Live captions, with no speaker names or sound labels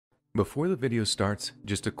Before the video starts,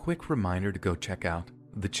 just a quick reminder to go check out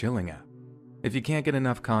the Chilling app. If you can't get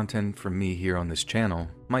enough content from me here on this channel,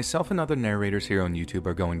 myself and other narrators here on YouTube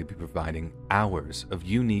are going to be providing hours of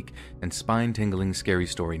unique and spine-tingling scary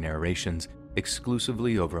story narrations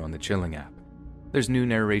exclusively over on the Chilling app. There's new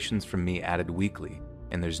narrations from me added weekly,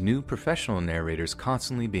 and there's new professional narrators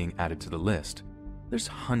constantly being added to the list. There's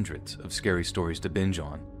hundreds of scary stories to binge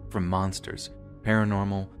on, from monsters,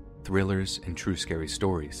 paranormal, thrillers, and true scary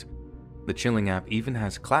stories. The Chilling app even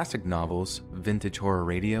has classic novels, vintage horror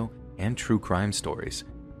radio, and true crime stories.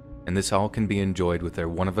 And this all can be enjoyed with their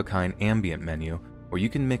one-of-a-kind ambient menu, where you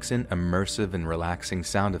can mix in immersive and relaxing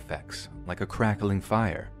sound effects like a crackling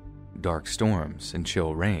fire, dark storms, and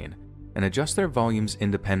chill rain, and adjust their volumes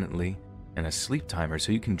independently, and a sleep timer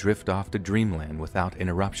so you can drift off to dreamland without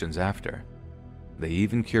interruptions after. They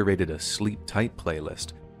even curated a sleep-tight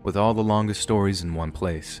playlist with all the longest stories in one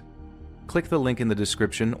place. Click the link in the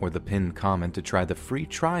description or the pinned comment to try the free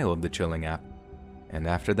trial of the Chilling app, and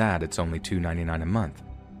after that it's only $2.99 a month,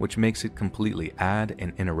 which makes it completely ad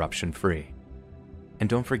and interruption free. And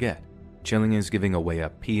don't forget, Chilling is giving away a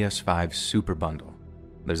PS5 Super Bundle.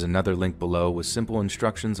 There's another link below with simple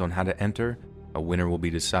instructions on how to enter. A winner will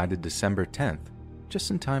be decided December 10th, just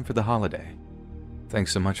in time for the holiday.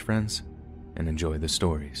 Thanks so much, friends, and enjoy the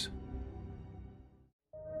stories.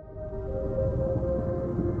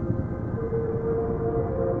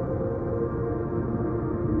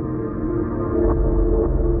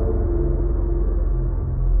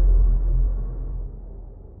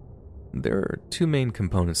 There are two main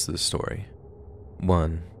components to the story.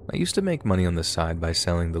 One, I used to make money on the side by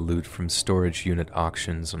selling the loot from storage unit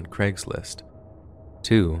auctions on Craigslist.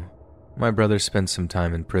 Two, my brother spent some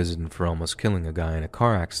time in prison for almost killing a guy in a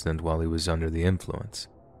car accident while he was under the influence.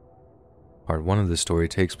 Part 1 of the story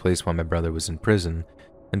takes place while my brother was in prison,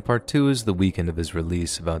 and Part 2 is the weekend of his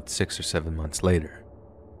release about 6 or 7 months later.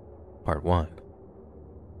 Part 1.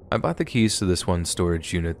 I bought the keys to this one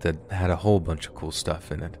storage unit that had a whole bunch of cool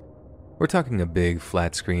stuff in it. We're talking a big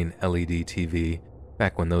flat-screen LED TV,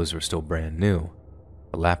 back when those were still brand new,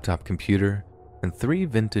 a laptop computer, and 3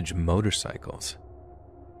 vintage motorcycles.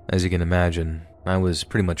 As you can imagine, I was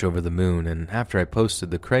pretty much over the moon, and after I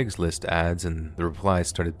posted the Craigslist ads and the replies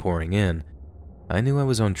started pouring in, I knew I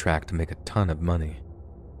was on track to make a ton of money.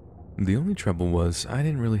 The only trouble was I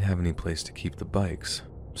didn't really have any place to keep the bikes,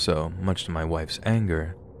 so much to my wife's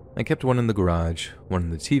anger, I kept one in the garage, one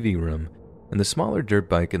in the TV room, and the smaller dirt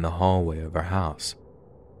bike in the hallway of our house.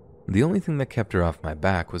 The only thing that kept her off my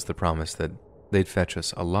back was the promise that they'd fetch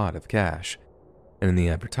us a lot of cash, and in the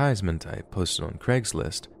advertisement I posted on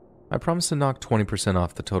Craigslist, I promised to knock 20%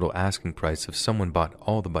 off the total asking price if someone bought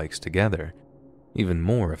all the bikes together, even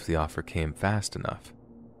more if the offer came fast enough.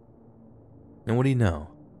 And what do you know?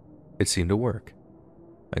 It seemed to work.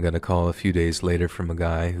 I got a call a few days later from a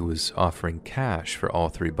guy who was offering cash for all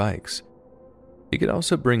 3 bikes. He could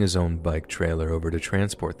also bring his own bike trailer over to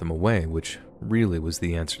transport them away, which really was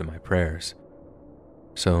the answer to my prayers.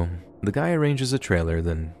 So, the guy arranges a trailer,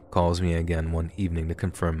 then calls me again one evening to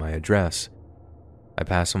confirm my address. I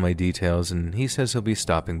pass on my details and he says he'll be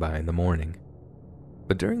stopping by in the morning.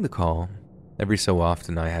 But during the call, every so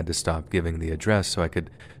often I had to stop giving the address so I could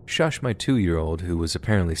shush my 2-year-old who was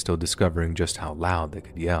apparently still discovering just how loud they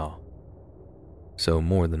could yell. So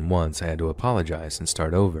more than once I had to apologize and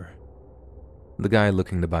start over. The guy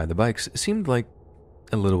looking to buy the bikes seemed like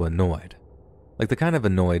a little annoyed. Like the kind of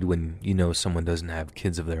annoyed when you know someone doesn't have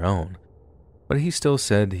kids of their own. But he still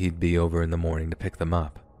said he'd be over in the morning to pick them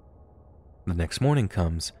up. The next morning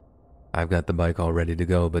comes. I've got the bike all ready to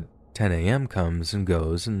go, but 10 a.m. comes and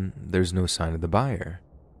goes and there's no sign of the buyer.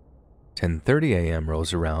 10:30 a.m.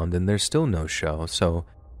 rolls around and there's still no show, so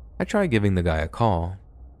I try giving the guy a call,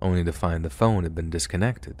 only to find the phone had been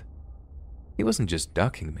disconnected. He wasn't just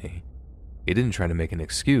ducking me. He didn't try to make an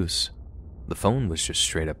excuse. The phone was just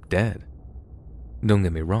straight up dead. Don't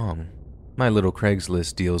get me wrong, my little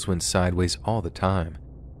Craigslist deals went sideways all the time.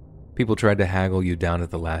 People tried to haggle you down at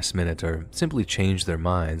the last minute or simply change their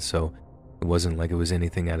minds, so it wasn't like it was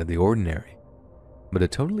anything out of the ordinary. But a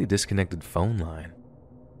totally disconnected phone line.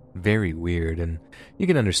 Very weird, and you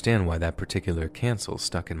can understand why that particular cancel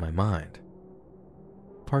stuck in my mind.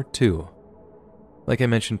 Part 2. Like I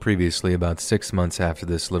mentioned previously, about 6 months after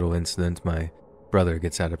this little incident, my brother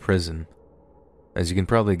gets out of prison. As you can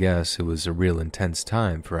probably guess, it was a real intense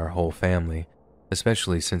time for our whole family,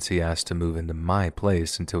 especially since he asked to move into my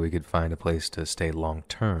place until we could find a place to stay long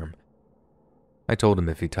term. I told him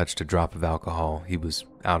if he touched a drop of alcohol, he was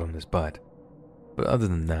out on his butt. But other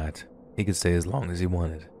than that, he could stay as long as he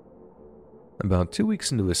wanted. About 2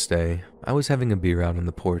 weeks into his stay, I was having a beer out on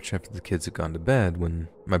the porch after the kids had gone to bed when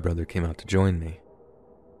my brother came out to join me.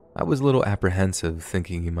 I was a little apprehensive,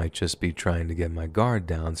 thinking he might just be trying to get my guard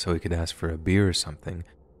down so he could ask for a beer or something.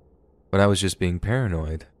 But I was just being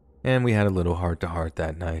paranoid, and we had a little heart-to-heart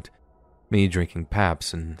that night, me drinking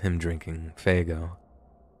Paps and him drinking Faygo.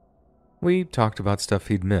 We talked about stuff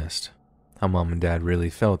he'd missed, how Mom and Dad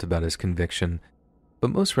really felt about his conviction,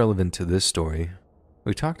 but most relevant to this story,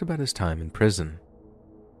 we talked about his time in prison.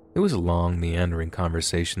 It was a long, meandering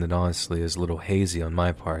conversation that honestly is a little hazy on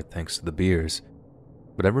my part thanks to the beers,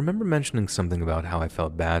 but I remember mentioning something about how I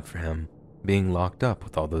felt bad for him, being locked up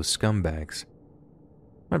with all those scumbags.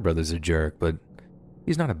 My brother's a jerk, but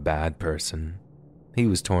he's not a bad person. He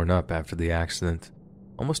was torn up after the accident,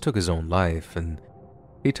 almost took his own life, and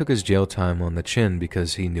he took his jail time on the chin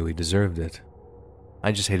because he knew he deserved it.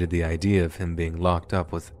 I just hated the idea of him being locked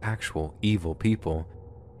up with actual evil people,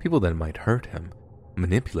 people that might hurt him,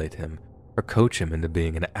 manipulate him, or coach him into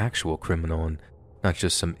being an actual criminal and not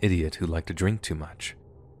just some idiot who liked to drink too much.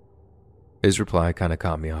 His reply kind of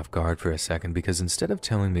caught me off guard for a second because instead of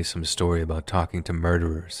telling me some story about talking to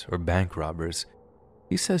murderers or bank robbers,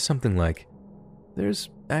 he says something like, "There's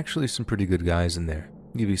actually some pretty good guys in there,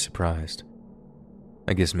 you'd be surprised."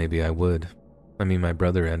 I guess maybe I would. I mean, my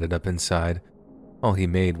brother ended up inside. All he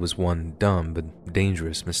made was one dumb but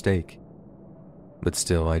dangerous mistake. But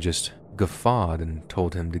still, I just guffawed and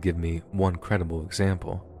told him to give me one credible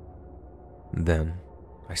example. Then,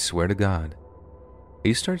 I swear to God,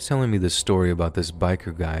 he starts telling me this story about this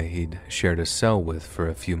biker guy he'd shared a cell with for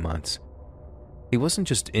a few months. He wasn't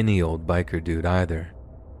just any old biker dude either.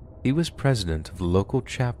 He was president of the local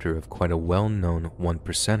chapter of quite a well-known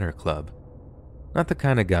one-percenter club. Not the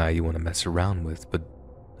kind of guy you want to mess around with, but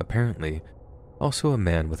apparently also a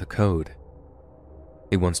man with a code.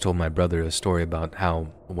 He once told my brother a story about how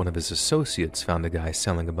one of his associates found a guy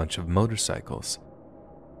selling a bunch of motorcycles.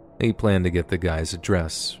 He planned to get the guy's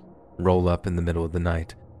address, roll up in the middle of the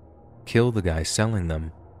night, kill the guy selling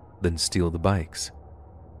them, then steal the bikes.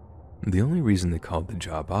 The only reason they called the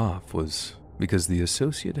job off was because the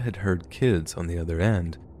associate had heard kids on the other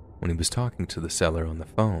end when he was talking to the seller on the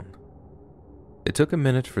phone. It took a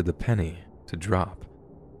minute for the penny to drop,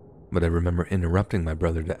 but I remember interrupting my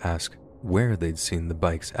brother to ask where they'd seen the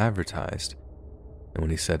bikes advertised, and when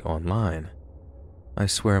he said online, I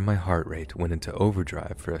swear my heart rate went into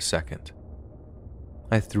overdrive for a second.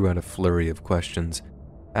 I threw out a flurry of questions,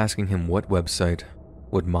 asking him what website,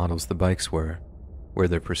 what models the bikes were, where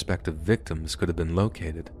their prospective victims could have been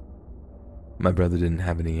located. My brother didn't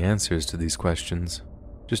have any answers to these questions,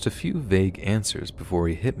 just a few vague answers before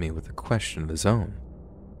he hit me with a question of his own.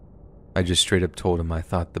 I just straight up told him I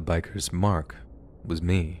thought the biker's mark was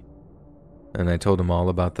me, and I told him all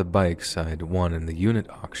about the bikes I'd won in the unit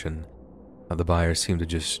auction, how the buyers seemed to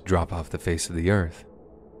just drop off the face of the earth.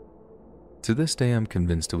 To this day, I'm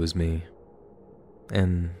convinced it was me,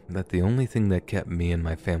 and that the only thing that kept me and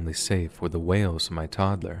my family safe were the wails of my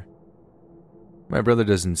toddler. My brother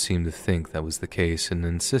doesn't seem to think that was the case and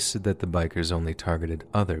insisted that the bikers only targeted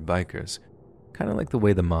other bikers, kind of like the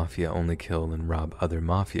way the mafia only kill and rob other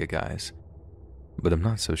mafia guys. But I'm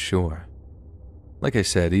not so sure. Like I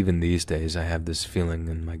said, even these days I have this feeling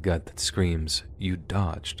in my gut that screams, "You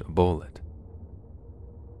dodged a bullet."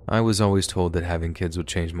 I was always told that having kids would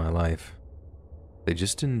change my life. They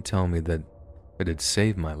just didn't tell me that it'd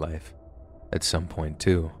save my life at some point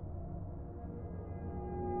too.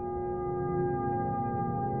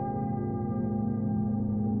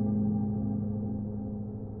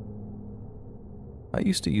 I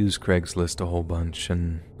used to use Craigslist a whole bunch,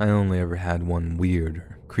 and I only ever had one weird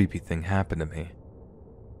or creepy thing happen to me.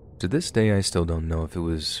 To this day, I still don't know if it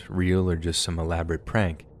was real or just some elaborate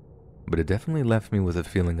prank, but it definitely left me with a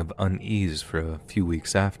feeling of unease for a few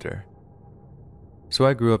weeks after. So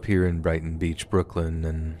I grew up here in Brighton Beach, Brooklyn,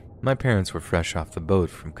 and my parents were fresh off the boat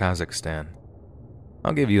from Kazakhstan.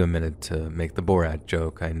 I'll give you a minute to make the Borat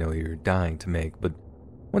joke I know you're dying to make, but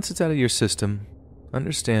once it's out of your system,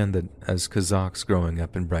 understand that as Kazakhs growing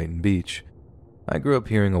up in Brighton Beach, I grew up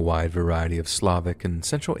hearing a wide variety of Slavic and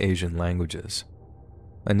Central Asian languages.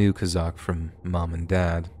 I knew Kazakh from Mom and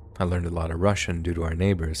Dad. I learned a lot of Russian due to our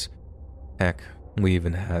neighbors. Heck, we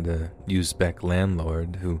even had a Uzbek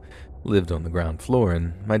landlord who lived on the ground floor,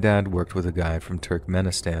 and my dad worked with a guy from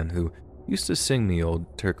Turkmenistan who used to sing me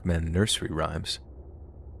old Turkmen nursery rhymes.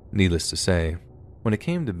 Needless to say, when it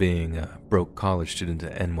came to being a broke college student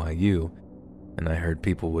at NYU, and I heard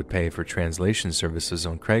people would pay for translation services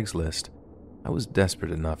on Craigslist, I was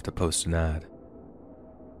desperate enough to post an ad.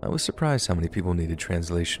 I was surprised how many people needed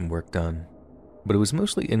translation work done. but it was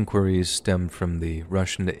mostly inquiries stemmed from the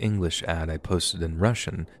Russian to English ad I posted in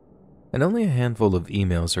Russian, and only a handful of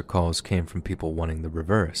emails or calls came from people wanting the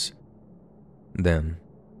reverse. Then,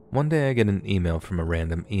 one day I get an email from a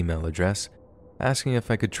random email address asking if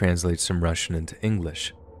I could translate some Russian into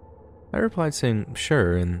English. I replied saying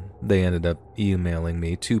sure, and they ended up emailing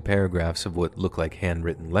me 2 paragraphs of what looked like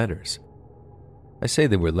handwritten letters. I say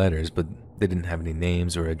they were letters, but they didn't have any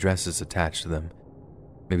names or addresses attached to them.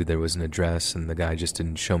 Maybe there was an address and the guy just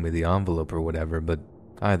didn't show me the envelope or whatever, but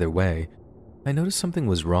either way, I noticed something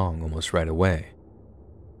was wrong almost right away.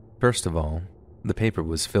 First of all, the paper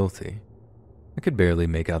was filthy. I could barely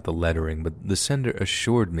make out the lettering, but the sender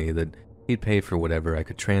assured me that he'd pay for whatever I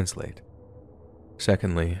could translate.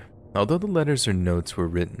 Secondly, although the letters or notes were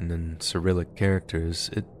written in Cyrillic characters,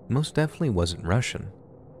 it most definitely wasn't Russian.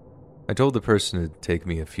 I told the person it'd take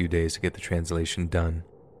me a few days to get the translation done,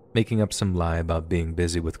 making up some lie about being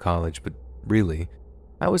busy with college, but really,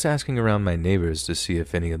 I was asking around my neighbors to see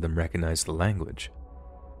if any of them recognized the language.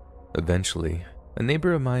 Eventually, a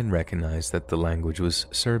neighbor of mine recognized that the language was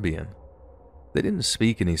Serbian. They didn't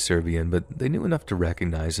speak any Serbian, but they knew enough to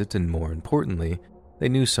recognize it, and more importantly, they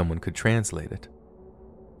knew someone could translate it.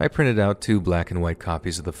 I printed out 2 black and white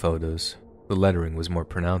copies of the photos. The lettering was more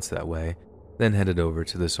pronounced that way, then headed over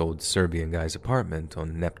to this old Serbian guy's apartment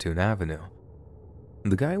on Neptune Avenue.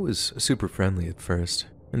 The guy was super friendly at first,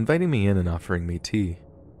 inviting me in and offering me tea.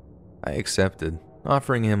 I accepted,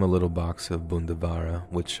 offering him a little box of bundavara,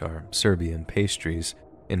 which are Serbian pastries,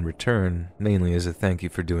 in return, mainly as a thank you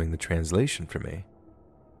for doing the translation for me.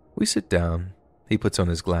 We sit down, he puts on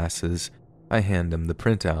his glasses, I hand him the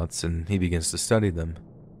printouts, and he begins to study them.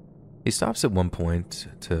 He stops at one point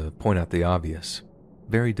to point out the obvious,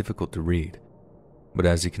 very difficult to read, but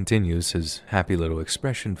as he continues, his happy little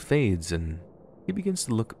expression fades and he begins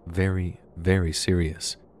to look very, very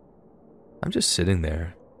serious. I'm just sitting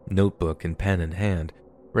there, notebook and pen in hand,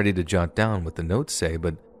 ready to jot down what the notes say,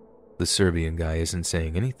 but the Serbian guy isn't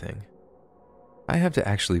saying anything. I have to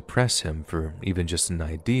actually press him for even just an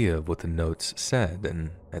idea of what the notes said, and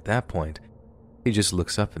at that point, he just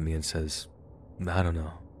looks up at me and says, "I don't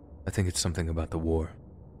know. I think it's something about the war."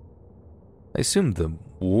 I assumed the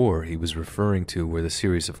war he was referring to were the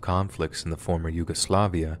series of conflicts in the former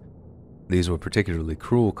Yugoslavia. These were particularly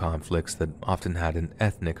cruel conflicts that often had an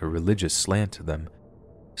ethnic or religious slant to them,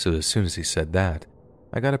 so as soon as he said that,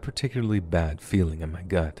 I got a particularly bad feeling in my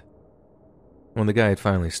gut. When the guy had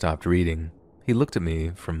finally stopped reading, he looked at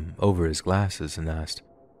me from over his glasses and asked,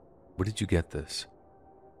 "Where did you get this?"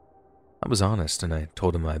 I was honest, and I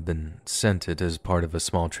told him I'd been sent it as part of a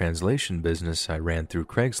small translation business I ran through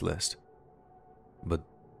Craigslist. But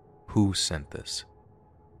who sent this?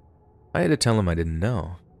 I had to tell him I didn't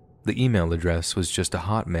know. The email address was just a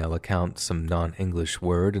Hotmail account, some non-English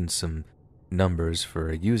word, and some numbers for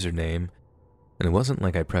a username, and it wasn't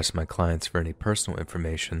like I pressed my clients for any personal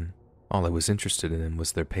information. All I was interested in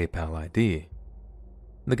was their PayPal ID.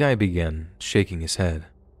 The guy began shaking his head.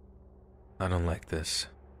 "I don't like this,"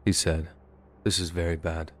 he said. "This is very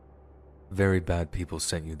bad. Very bad people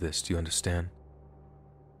sent you this, do you understand?"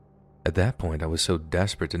 At that point, I was so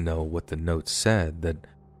desperate to know what the note said that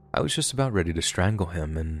I was just about ready to strangle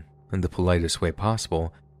him, and in the politest way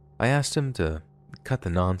possible, I asked him to cut the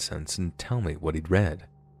nonsense and tell me what he'd read.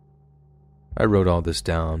 I wrote all this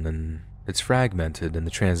down, and it's fragmented and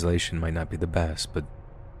the translation might not be the best, but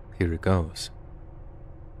here it goes.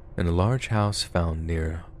 In a large house found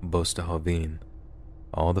near Bostahovin,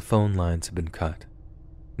 all the phone lines have been cut.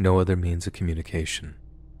 No other means of communication.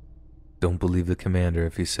 Don't believe the commander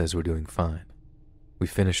if he says we're doing fine. We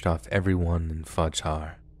finished off everyone in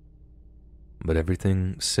Fajr. But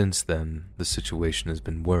everything since then, the situation has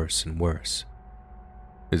been worse and worse.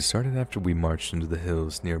 It started after we marched into the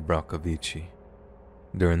hills near Brakovici.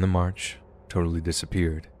 During the march, totally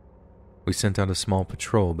disappeared. We sent out a small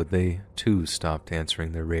patrol, but they, too, stopped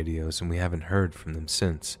answering their radios, and we haven't heard from them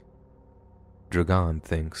since. Dragan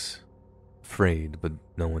thinks, afraid, but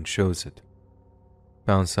no one shows it.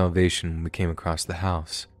 Found salvation when we came across the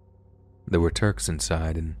house. There were Turks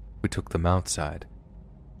inside, and we took them outside.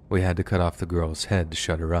 We had to cut off the girl's head to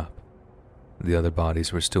shut her up. The other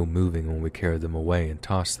bodies were still moving when we carried them away and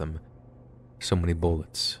tossed them. So many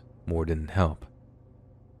bullets, more didn't help.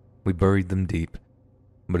 We buried them deep,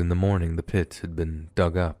 but in the morning the pit had been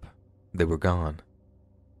dug up. They were gone.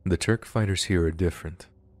 The Turk fighters here are different.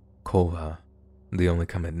 Kolha, they only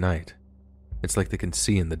come at night. It's like they can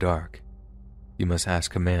see in the dark. You must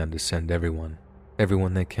ask command to send everyone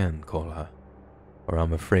they can, Kolha, or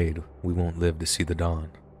I'm afraid we won't live to see the dawn.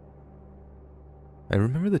 I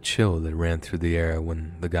remember the chill that ran through the air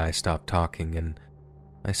when the guy stopped talking, and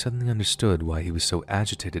I suddenly understood why he was so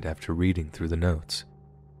agitated after reading through the notes.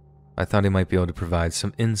 I thought he might be able to provide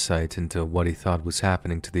some insight into what he thought was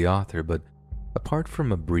happening to the author, but apart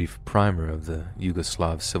from a brief primer of the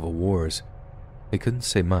Yugoslav civil wars, he couldn't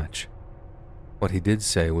say much. What he did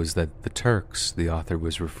say was that the Turks the author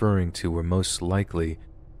was referring to were most likely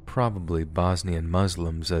probably Bosnian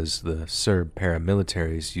Muslims, as the Serb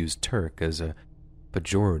paramilitaries used Turk as a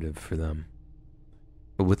pejorative for them.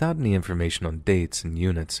 But without any information on dates and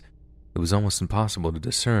units, it was almost impossible to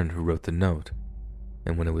discern who wrote the note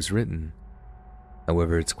and when it was written.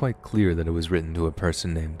 However, it's quite clear that it was written to a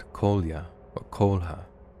person named Kolya or Kolha.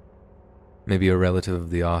 Maybe a relative of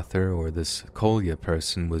the author, or this Kolya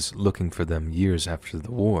person was looking for them years after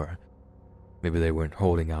the war. Maybe they weren't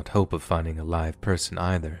holding out hope of finding a live person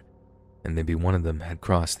either, and maybe one of them had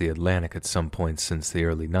crossed the Atlantic at some point since the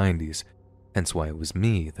early 90s, hence why it was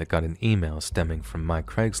me that got an email stemming from my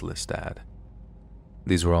Craigslist ad.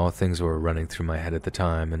 These were all things that were running through my head at the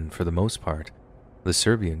time, and for the most part, the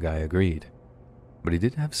Serbian guy agreed. But he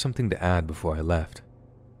did have something to add before I left.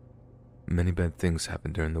 "Many bad things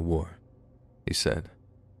happened during the war," he said.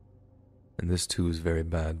 "And this too is very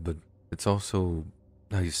bad, but it's also,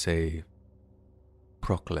 how you say,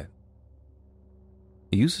 proklet."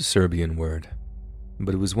 He used a Serbian word,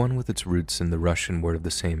 but it was one with its roots in the Russian word of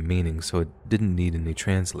the same meaning, so it didn't need any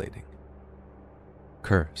translating.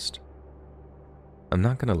 Cursed. I'm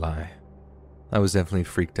not gonna lie, I was definitely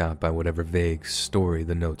freaked out by whatever vague story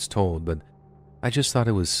the notes told, but I just thought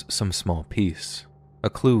it was some small piece, a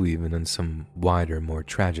clue even in some wider, more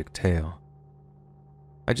tragic tale.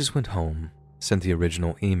 I just went home, sent the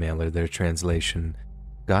original emailer their translation,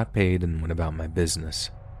 got paid, and went about my business.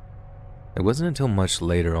 It wasn't until much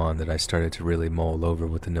later on that I started to really mull over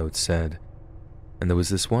what the note said, and there was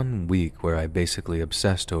this one week where I basically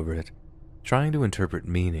obsessed over it, trying to interpret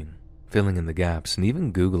meaning, filling in the gaps, and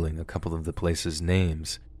even Googling a couple of the places'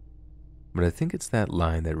 names. But I think it's that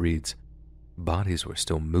line that reads, "Bodies were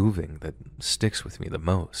still moving," that sticks with me the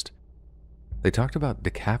most. They talked about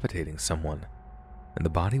decapitating someone, and the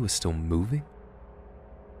body was still moving?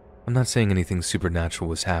 I'm not saying anything supernatural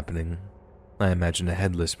was happening. I imagine a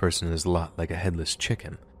headless person is a lot like a headless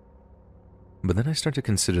chicken. But then I start to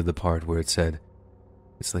consider the part where it said,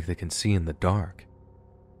 "It's like they can see in the dark,"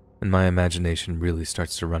 and my imagination really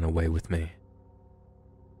starts to run away with me.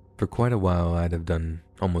 For quite a while, I'd have done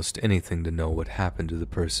almost anything to know what happened to the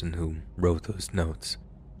person who wrote those notes.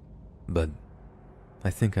 But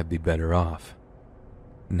I think I'd be better off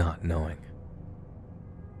not knowing.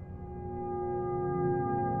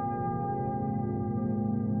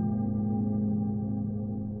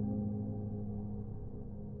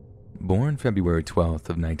 Born February 12th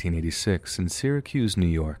of 1986 in Syracuse, New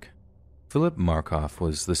York, Philip Markoff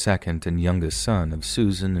was the second and youngest son of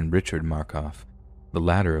Susan and Richard Markoff, the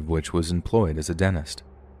latter of which was employed as a dentist.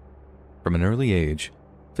 From an early age,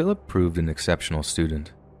 Philip proved an exceptional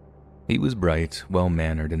student. He was bright,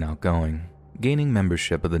 well-mannered, and outgoing, gaining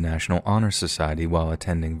membership of the National Honor Society while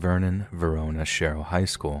attending Vernon, Verona, Sharrow High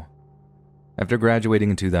School. After graduating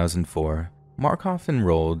in 2004, Markoff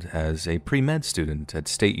enrolled as a pre-med student at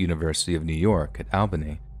State University of New York at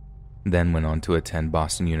Albany, then went on to attend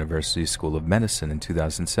Boston University School of Medicine in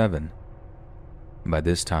 2007. By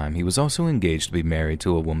this time, he was also engaged to be married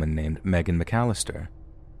to a woman named Megan McAllister.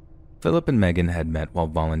 Philip and Megan had met while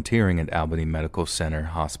volunteering at Albany Medical Center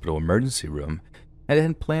Hospital Emergency Room and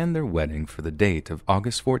had planned their wedding for the date of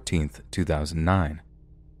August 14th, 2009.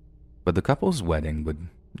 But the couple's wedding would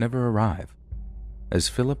never arrive, as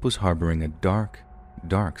Philip was harboring a dark,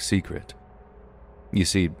 dark secret. You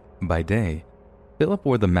see, by day, Philip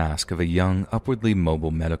wore the mask of a young, upwardly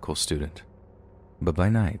mobile medical student. But by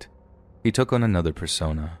night, he took on another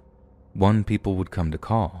persona, one people would come to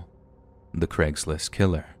call the Craigslist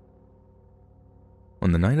Killer.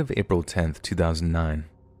 On the night of April 10th, 2009,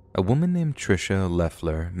 a woman named Tricia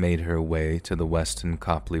Leffler made her way to the Westin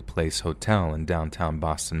Copley Place Hotel in downtown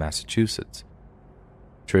Boston, Massachusetts.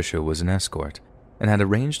 Tricia was an escort and had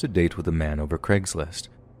arranged a date with a man over Craigslist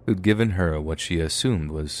who'd given her what she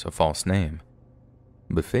assumed was a false name.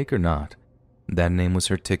 But fake or not, that name was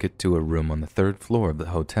her ticket to a room on the third floor of the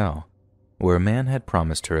hotel, where a man had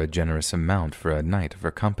promised her a generous amount for a night of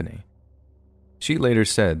her company. She later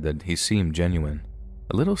said that he seemed genuine,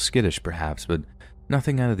 a little skittish perhaps, but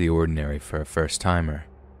nothing out of the ordinary for a first-timer.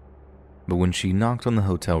 But when she knocked on the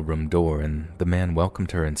hotel room door and the man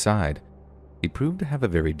welcomed her inside, he proved to have a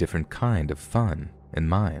very different kind of fun in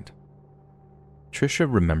mind. Tricia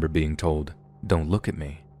remembered being told, "Don't look at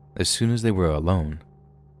me," as soon as they were alone.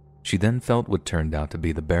 She then felt what turned out to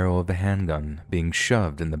be the barrel of a handgun being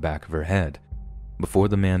shoved in the back of her head before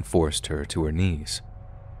the man forced her to her knees.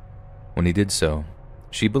 When he did so,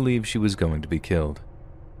 she believed she was going to be killed.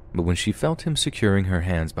 But when she felt him securing her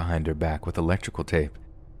hands behind her back with electrical tape,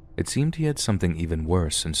 it seemed he had something even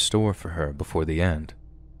worse in store for her before the end.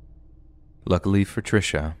 Luckily for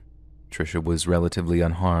Trisha was relatively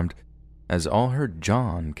unharmed, as all her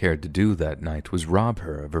John cared to do that night was rob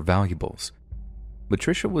her of her valuables. But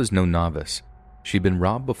Trisha was no novice. She'd been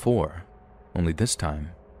robbed before, only this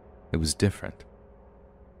time, it was different.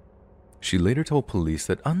 She later told police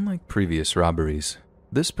that unlike previous robberies,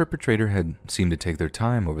 this perpetrator had seemed to take their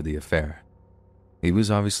time over the affair. He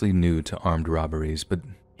was obviously new to armed robberies, but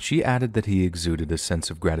she added that he exuded a sense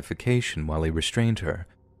of gratification while he restrained her,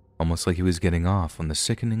 almost like he was getting off on the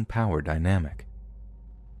sickening power dynamic.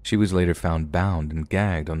 She was later found bound and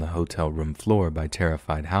gagged on the hotel room floor by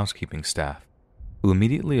terrified housekeeping staff, who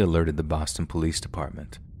immediately alerted the Boston Police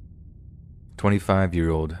Department.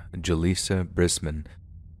 25-year-old Jaleesa Brisman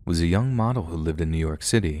was a young model who lived in New York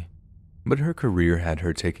City, but her career had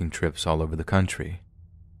her taking trips all over the country.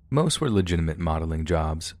 Most were legitimate modeling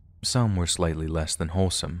jobs, some were slightly less than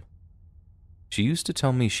wholesome. She used to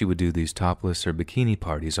tell me she would do these topless or bikini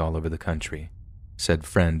parties all over the country, said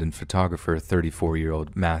friend and photographer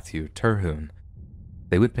 34-year-old Matthew Terhune.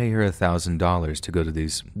 They would pay her $1,000 to go to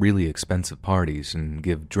these really expensive parties and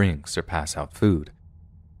give drinks or pass out food.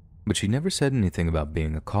 But she never said anything about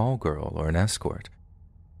being a call girl or an escort.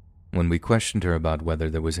 When we questioned her about whether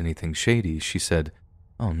there was anything shady, she said,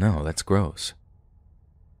 "Oh no, that's gross."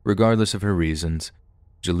 Regardless of her reasons,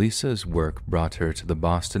 Jaleesa's work brought her to the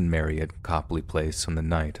Boston Marriott Copley Place on the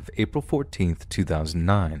night of April 14,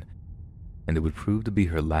 2009, and it would prove to be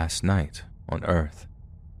her last night on Earth.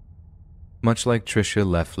 Much like Tricia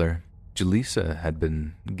Leffler, Jaleesa had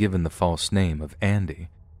been given the false name of Andy,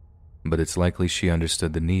 but it's likely she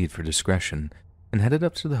understood the need for discretion and headed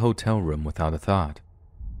up to the hotel room without a thought.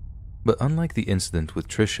 But unlike the incident with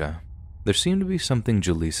Tricia, there seemed to be something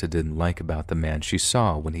Jaleesa didn't like about the man she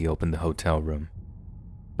saw when he opened the hotel room.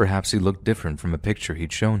 Perhaps he looked different from a picture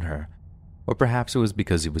he'd shown her, or perhaps it was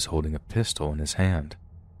because he was holding a pistol in his hand.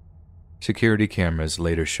 Security cameras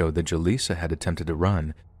later showed that Jaleesa had attempted to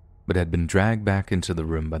run, but had been dragged back into the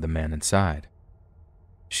room by the man inside.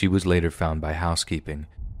 She was later found by housekeeping,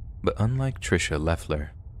 but unlike Tricia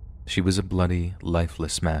Leffler, she was a bloody,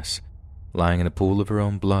 lifeless mess, lying in a pool of her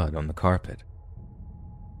own blood on the carpet.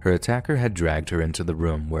 Her attacker had dragged her into the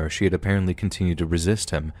room where she had apparently continued to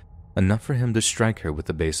resist him, enough for him to strike her with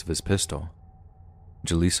the base of his pistol.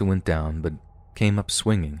 Jaleesa went down, but came up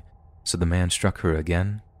swinging, so the man struck her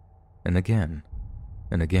again, and again,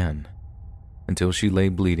 and again, until she lay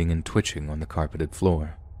bleeding and twitching on the carpeted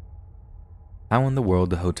floor. How in the world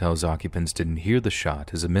the hotel's occupants didn't hear the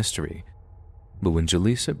shot is a mystery, but when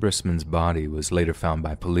Jaleesa Brisman's body was later found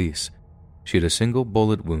by police, she had a single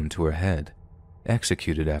bullet wound to her head,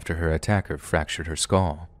 executed after her attacker fractured her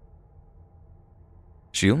skull.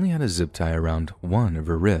 She only had a zip tie around one of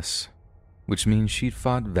her wrists, which means she'd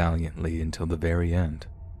fought valiantly until the very end.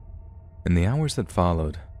 In the hours that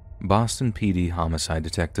followed, Boston PD homicide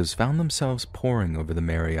detectives found themselves poring over the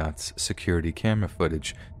Marriott's security camera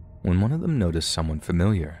footage when one of them noticed someone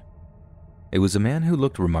familiar. It was a man who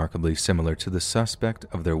looked remarkably similar to the suspect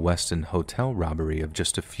of their Westin hotel robbery of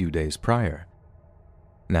just a few days prior.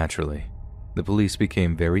 Naturally, the police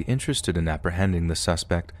became very interested in apprehending the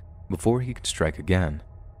suspect before he could strike again.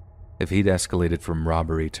 If he'd escalated from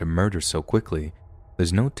robbery to murder so quickly,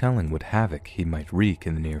 there's no telling what havoc he might wreak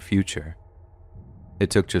in the near future. It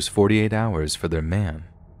took just 48 hours for their man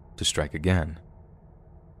to strike again.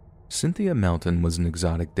 Cynthia Melton was an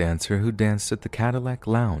exotic dancer who danced at the Cadillac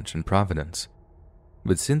Lounge in Providence.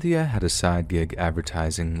 But Cynthia had a side gig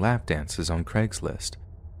advertising lap dances on Craigslist.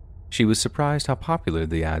 She was surprised how popular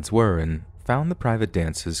the ads were and found the private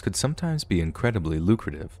dances could sometimes be incredibly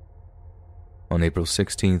lucrative. On April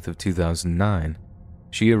 16th of 2009,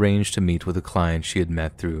 she arranged to meet with a client she had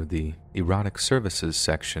met through the erotic services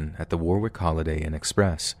section at the Warwick Holiday Inn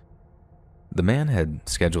Express. The man had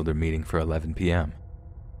scheduled their meeting for 11 p.m.,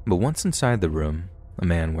 but once inside the room, a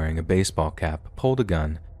man wearing a baseball cap pulled a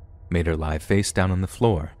gun, made her lie face down on the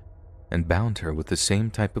floor, and bound her with the same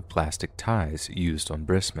type of plastic ties used on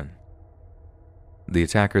Brisman. The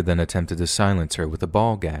attacker then attempted to silence her with a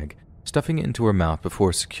ball gag, stuffing it into her mouth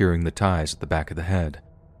before securing the ties at the back of the head.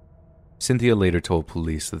 Cynthia later told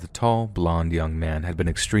police that the tall, blonde young man had been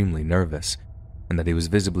extremely nervous, and that he was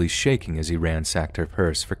visibly shaking as he ransacked her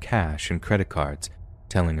purse for cash and credit cards,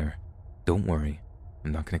 telling her, "Don't worry,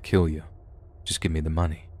 I'm not going to kill you. Just give me the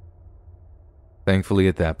money." Thankfully,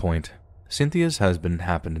 at that point, Cynthia's husband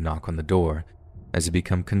happened to knock on the door as he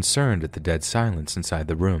became concerned at the dead silence inside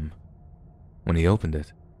the room. When he opened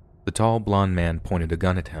it, the tall blonde man pointed a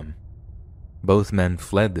gun at him, Both men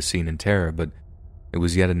fled the scene in terror, but it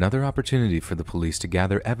was yet another opportunity for the police to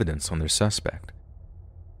gather evidence on their suspect.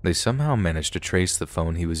 They somehow managed to trace the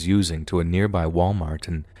phone he was using to a nearby Walmart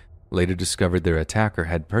and later discovered their attacker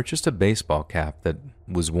had purchased a baseball cap that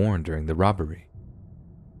was worn during the robbery.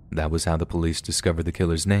 That was how the police discovered the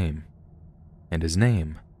killer's name, and his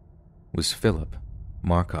name was Philip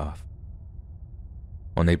Markoff.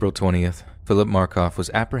 On April 20th, Philip Markoff was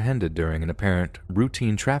apprehended during an apparent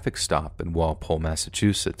routine traffic stop in Walpole,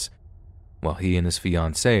 Massachusetts, while he and his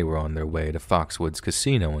fiancée were on their way to Foxwoods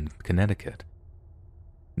Casino in Connecticut.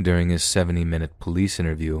 During his 70-minute police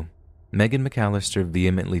interview, Megan McAllister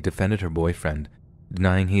vehemently defended her boyfriend,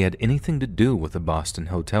 denying he had anything to do with the Boston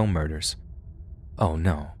hotel murders. "Oh,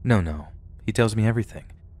 no. He tells me everything.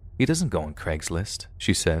 He doesn't go on Craigslist,"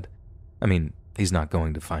 she said. "I mean, he's not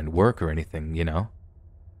going to find work or anything, you know?"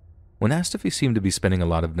 When asked if he seemed to be spending a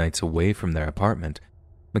lot of nights away from their apartment,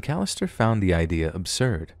 McAllister found the idea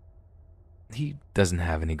absurd. "He doesn't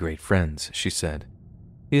have any great friends," she said.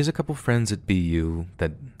 "He has a couple friends at BU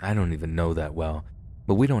that I don't even know that well,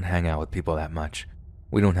 but we don't hang out with people that much.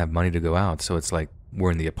 We don't have money to go out, so it's like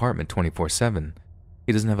we're in the apartment 24/7.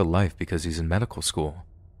 He doesn't have a life because he's in medical school."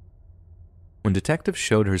 When detectives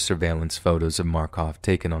showed her surveillance photos of Markoff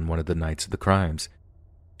taken on one of the nights of the crimes,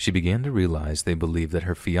 she began to realize they believed that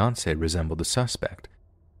her fiancé resembled the suspect.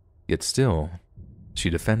 Yet still, she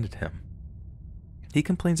defended him. "He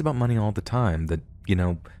complains about money all the time, that,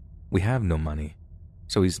 we have no money,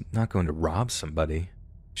 so he's not going to rob somebody,"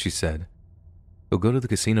 she said. "He'll go to the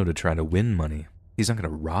casino to try to win money. He's not going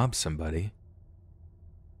to rob somebody."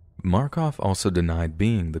 Markoff also denied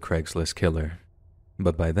being the Craigslist killer,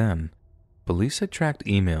 but by then, police had tracked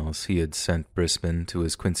emails he had sent Brisman to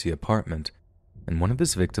his Quincy apartment, and one of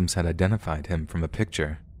his victims had identified him from a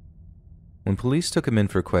picture. When police took him in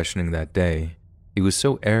for questioning that day, he was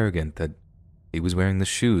so arrogant that he was wearing the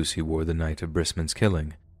shoes he wore the night of Brisman's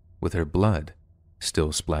killing, with her blood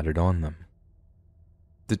still splattered on them.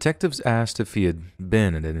 Detectives asked if he had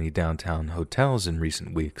been at any downtown hotels in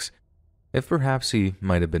recent weeks, if perhaps he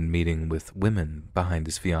might have been meeting with women behind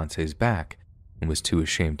his fiancée's back and was too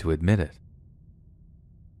ashamed to admit it.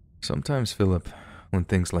 "Sometimes, Philip, when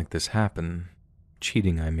things like this happen,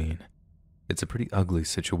 cheating, I mean, it's a pretty ugly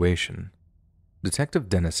situation," Detective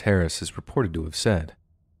Dennis Harris is reported to have said.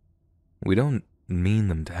 "We don't mean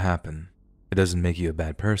them to happen. It doesn't make you a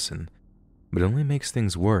bad person, but it only makes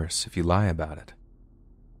things worse if you lie about it."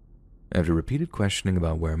 After repeated questioning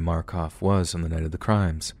about where Markoff was on the night of the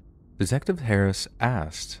crimes, Detective Harris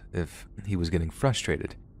asked if he was getting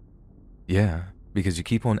frustrated. "Yeah, because you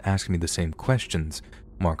keep on asking me the same questions,"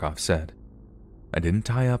 Markoff said. "I didn't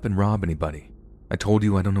tie up and rob anybody. I told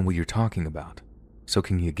you I don't know what you're talking about. So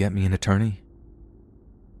can you get me an attorney?"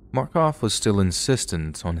 Markoff was still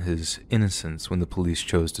insistent on his innocence when the police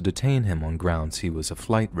chose to detain him on grounds he was a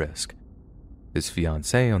flight risk. His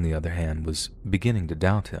fiancée, on the other hand, was beginning to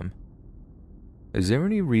doubt him. "Is there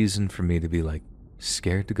any reason for me to be,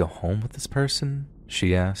 scared to go home with this person?"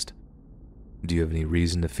 she asked. "Do you have any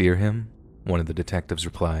reason to fear him?" one of the detectives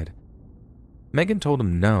replied. Megan told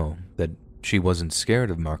him no, that she wasn't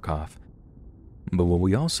scared of Markoff. But what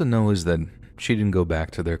we also know is that she didn't go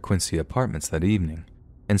back to their Quincy apartments that evening,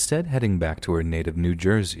 instead heading back to her native New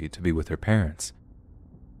Jersey to be with her parents.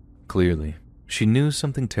 Clearly, she knew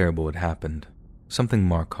something terrible had happened, something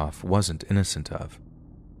Markoff wasn't innocent of.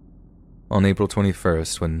 On April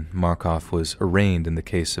 21st, when Markoff was arraigned in the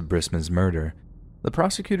case of Brisman's murder, the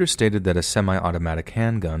prosecutor stated that a semi-automatic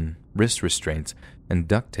handgun, wrist restraints, and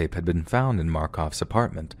duct tape had been found in Markoff's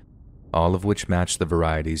apartment, all of which matched the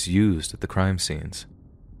varieties used at the crime scenes.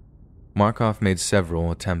 Markoff made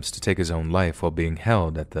several attempts to take his own life while being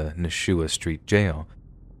held at the Nashua Street jail.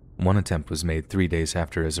 One attempt was made 3 days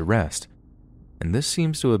after his arrest, and this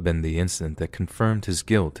seems to have been the incident that confirmed his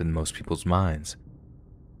guilt in most people's minds.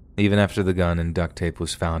 Even after the gun and duct tape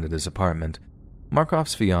was found at his apartment,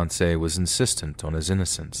 Markoff's fiancée was insistent on his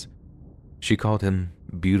innocence. She called him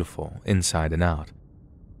beautiful inside and out,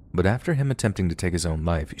 but after him attempting to take his own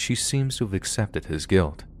life, she seems to have accepted his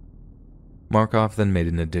guilt. Markoff then made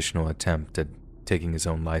an additional attempt at taking his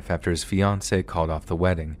own life after his fiancée called off the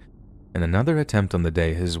wedding, and another attempt on the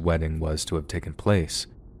day his wedding was to have taken place.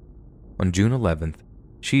 On June 11th,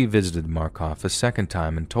 she visited Markoff a second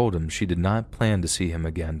time and told him she did not plan to see him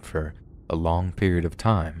again for a long period of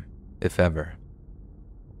time, if ever.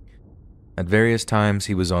 At various times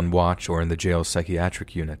he was on watch or in the jail's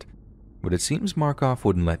psychiatric unit, but it seems Markoff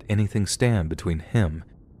wouldn't let anything stand between him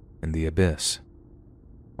and the abyss.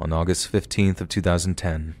 On August 15th of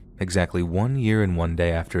 2010, exactly 1 year and 1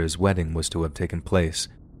 day after his wedding was to have taken place,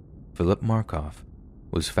 Philip Markoff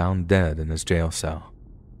was found dead in his jail cell.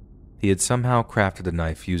 He had somehow crafted a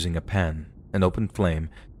knife using a pen, an open flame,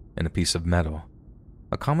 and a piece of metal,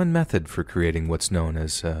 a common method for creating what's known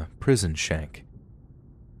as a prison shank.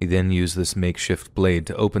 He then used this makeshift blade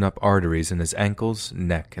to open up arteries in his ankles,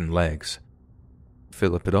 neck, and legs.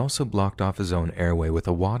 Philip had also blocked off his own airway with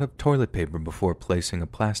a wad of toilet paper before placing a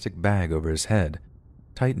plastic bag over his head,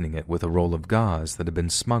 tightening it with a roll of gauze that had been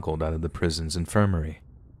smuggled out of the prison's infirmary.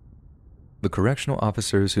 The correctional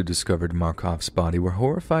officers who discovered Markov's body were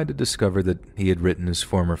horrified to discover that he had written his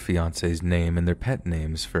former fiance's name and their pet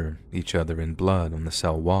names for each other in blood on the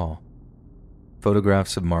cell wall.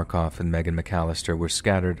 Photographs of Markov and Megan McAllister were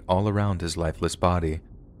scattered all around his lifeless body,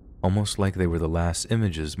 almost like they were the last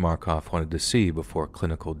images Markov wanted to see before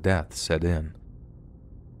clinical death set in.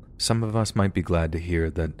 Some of us might be glad to hear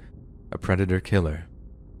that a predator killer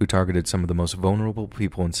who targeted some of the most vulnerable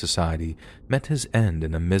people in society met his end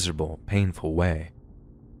in a miserable, painful way.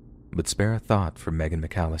 But spare a thought for Megan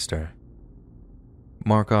McAllister.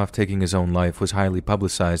 Markov taking his own life was highly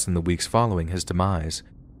publicized in the weeks following his demise,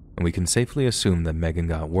 and we can safely assume that Megan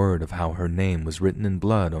got word of how her name was written in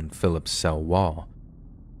blood on Philip's cell wall.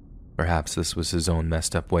 Perhaps this was his own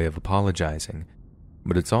messed up way of apologizing,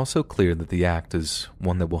 but it's also clear that the act is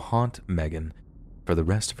one that will haunt Megan for the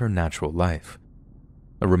rest of her natural life.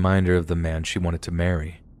 A reminder of the man she wanted to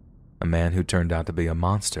marry, a man who turned out to be a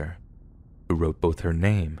monster, who wrote both her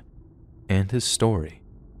name and his story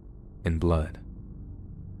in blood.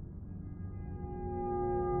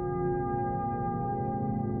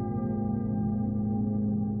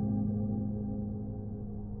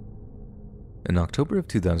 In October of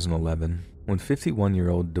 2011, when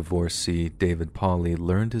 51-year-old divorcee David Pauly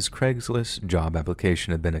learned his Craigslist job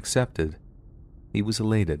application had been accepted, he was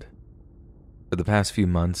elated. For the past few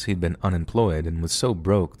months, he'd been unemployed and was so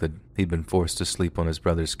broke that he'd been forced to sleep on his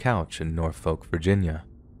brother's couch in Norfolk, Virginia.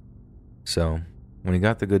 So, when he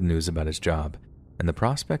got the good news about his job, and the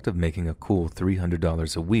prospect of making a cool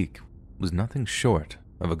 $300 a week was nothing short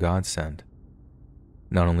of a godsend.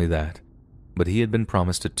 Not only that, but he had been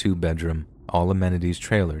promised a 2-bedroom, all-amenities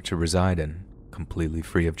trailer to reside in, completely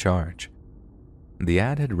free of charge. The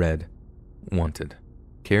ad had read, "Wanted,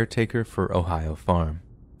 caretaker for Ohio farm.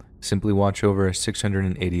 Simply watch over a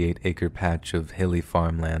 688-acre patch of hilly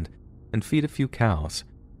farmland and feed a few cows.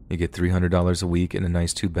 You get $300 a week in a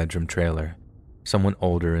nice 2-bedroom trailer. Someone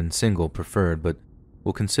older and single preferred, but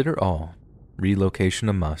we'll consider all. Relocation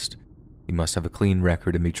a must. You must have a clean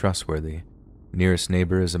record and be trustworthy. Nearest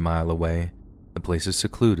neighbor is a mile away. The place is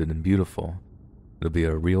secluded and beautiful. It'll be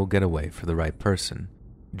a real getaway for the right person.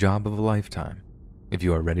 Job of a lifetime. If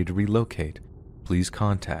you are ready to relocate, please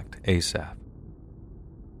contact ASAP."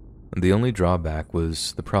 The only drawback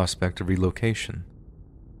was the prospect of relocation.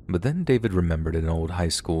 But then David remembered an old high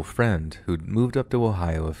school friend who'd moved up to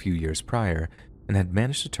Ohio a few years prior and had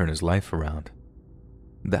managed to turn his life around.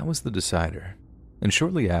 That was the decider, and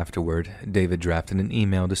shortly afterward, David drafted an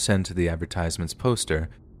email to send to the advertisement's poster,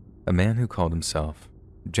 a man who called himself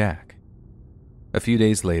Jack. A few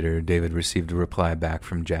days later, David received a reply back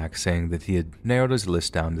from Jack saying that he had narrowed his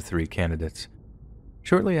list down to 3 candidates.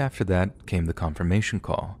 Shortly after that came the confirmation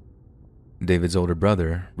call. David's older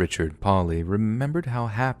brother, Richard Pauly, remembered how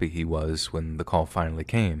happy he was when the call finally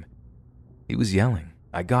came. He was yelling,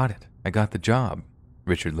 "I got it! I got the job,"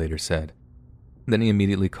 Richard later said. Then he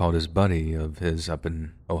immediately called his buddy of his up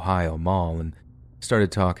in Ohio Mall and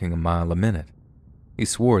started talking a mile a minute. He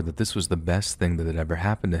swore that this was the best thing that had ever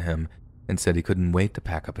happened to him and said he couldn't wait to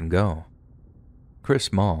pack up and go.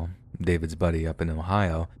 Chris Mall, David's buddy up in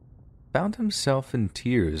Ohio, found himself in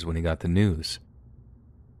tears when he got the news.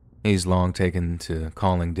 He's long taken to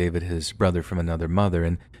calling David his brother from another mother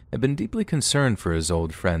and had been deeply concerned for his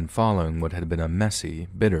old friend following what had been a messy,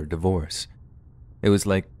 bitter divorce. It was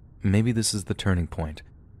like, maybe this is the turning point,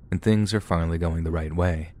 and things are finally going the right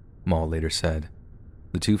way, Mall later said.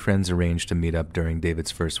 The two friends arranged to meet up during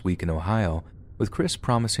David's first week in Ohio, with Chris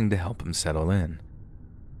promising to help him settle in.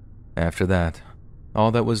 After that,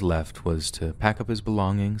 all that was left was to pack up his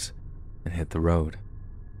belongings and hit the road.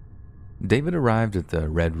 David arrived at the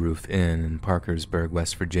Red Roof Inn in Parkersburg,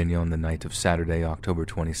 West Virginia on the night of Saturday, October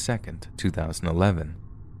 22nd, 2011.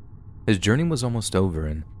 His journey was almost over,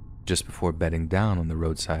 and just before bedding down on the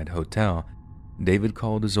roadside hotel, David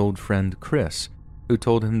called his old friend Chris, who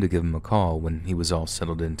told him to give him a call when he was all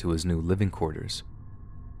settled into his new living quarters.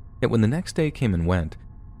 Yet when the next day came and went,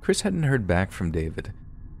 Chris hadn't heard back from David,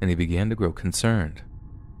 and he began to grow concerned.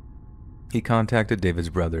 He contacted David's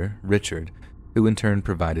brother, Richard, who in turn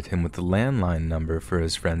provided him with the landline number for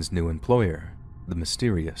his friend's new employer, the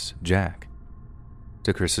mysterious Jack.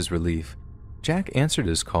 To Chris's relief, Jack answered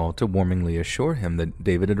his call to warmingly assure him that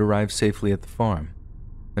David had arrived safely at the farm.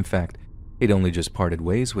 In fact, he'd only just parted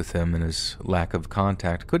ways with him, and his lack of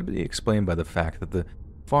contact could be explained by the fact that the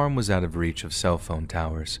farm was out of reach of cell phone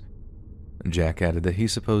towers. Jack added that he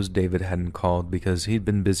supposed David hadn't called because he'd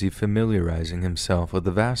been busy familiarizing himself with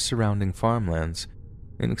the vast surrounding farmlands,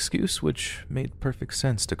 an excuse which made perfect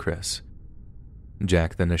sense to Chris.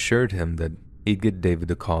 Jack then assured him that he'd get David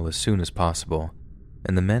a call as soon as possible,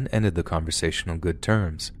 and the men ended the conversation on good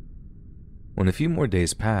terms. When a few more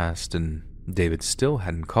days passed and David still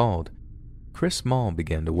hadn't called, Chris Small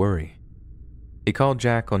began to worry. He called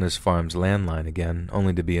Jack on his farm's landline again,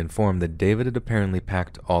 only to be informed that David had apparently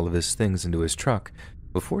packed all of his things into his truck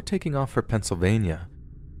before taking off for Pennsylvania,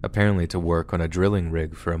 apparently to work on a drilling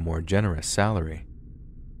rig for a more generous salary.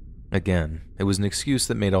 Again, it was an excuse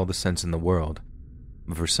that made all the sense in the world,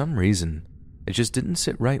 but for some reason, it just didn't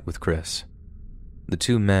sit right with Chris. The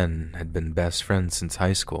two men had been best friends since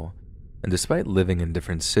high school, and despite living in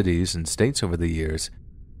different cities and states over the years,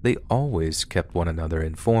 they always kept one another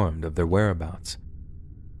informed of their whereabouts.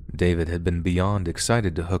 David had been beyond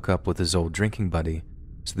excited to hook up with his old drinking buddy,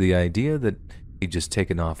 so the idea that he'd just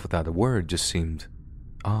taken off without a word just seemed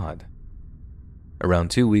odd. Around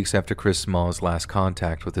 2 weeks after Chris Small's last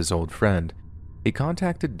contact with his old friend, he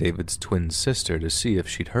contacted David's twin sister to see if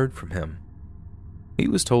she'd heard from him. He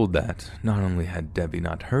was told that not only had Debbie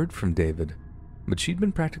not heard from David, but she'd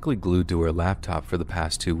been practically glued to her laptop for the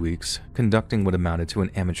past 2 weeks, conducting what amounted to an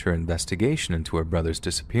amateur investigation into her brother's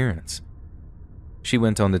disappearance. She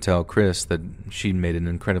went on to tell Chris that she'd made an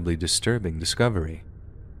incredibly disturbing discovery.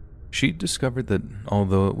 She'd discovered that,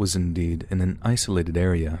 although it was indeed in an isolated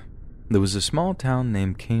area, there was a small town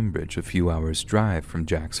named Cambridge a few hours' drive from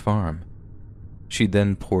Jack's farm. She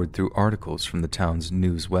then poured through articles from the town's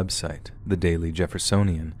news website, the Daily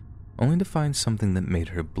Jeffersonian, only to find something that made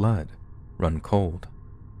her blood run cold.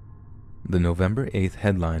 The November 8th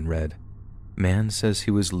headline read, "Man says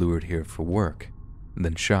he was lured here for work,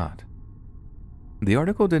 then shot." The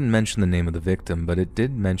article didn't mention the name of the victim, but it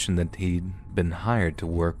did mention that he'd been hired to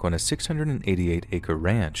work on a 688-acre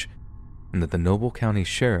ranch, and that the Noble County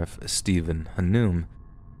Sheriff, Stephen Hanoum,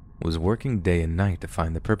 was working day and night to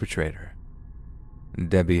find the perpetrator.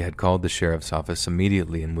 Debbie had called the sheriff's office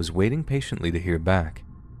immediately and was waiting patiently to hear back.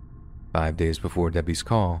 5 days before Debbie's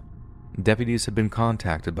call, deputies had been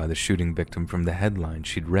contacted by the shooting victim from the headline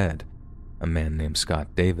she'd read, a man named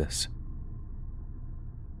Scott Davis.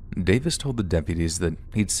 Davis told the deputies that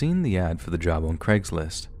he'd seen the ad for the job on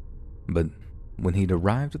Craigslist, but when he'd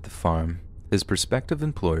arrived at the farm, his prospective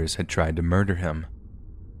employers had tried to murder him.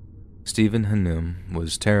 Stephen Hanoum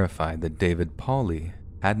was terrified that David Pauley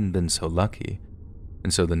hadn't been so lucky,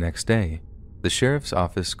 and so the next day, the sheriff's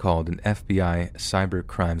office called an FBI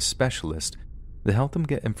cybercrime specialist to help them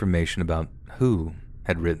get information about who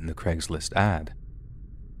had written the Craigslist ad.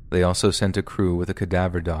 They also sent a crew with a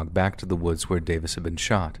cadaver dog back to the woods where Davis had been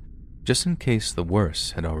shot, just in case the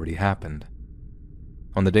worst had already happened.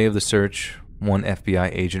 On the day of the search, one FBI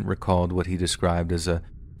agent recalled what he described as a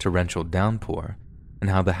torrential downpour and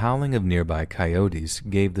how the howling of nearby coyotes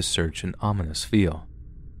gave the search an ominous feel.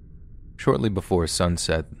 Shortly before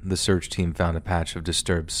sunset, the search team found a patch of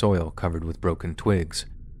disturbed soil covered with broken twigs.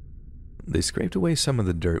 They scraped away some of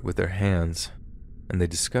the dirt with their hands, and they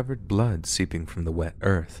discovered blood seeping from the wet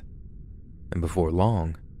earth. And before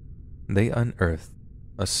long, they unearthed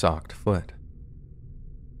a socked foot.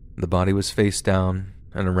 The body was face down,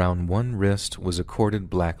 and around one wrist was a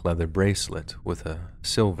corded black leather bracelet with a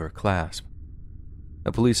silver clasp.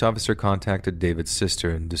 A police officer contacted David's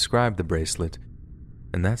sister and described the bracelet,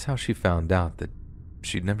 and that's how she found out that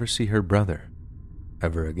she'd never see her brother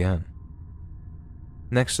ever again.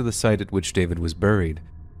 Next to the site at which David was buried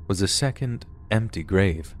was a second, empty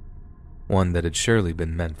grave, one that had surely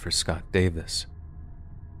been meant for Scott Davis.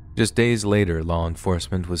 Just days later, law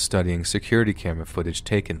enforcement was studying security camera footage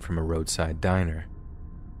taken from a roadside diner.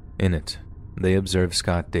 In it, they observed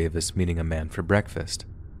Scott Davis meeting a man for breakfast.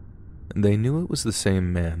 They knew it was the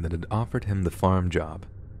same man that had offered him the farm job,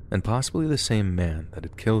 and possibly the same man that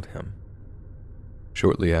had killed him.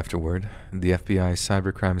 Shortly afterward, the FBI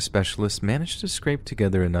cybercrime specialist managed to scrape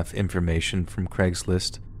together enough information from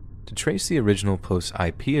Craigslist to trace the original post's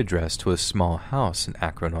IP address to a small house in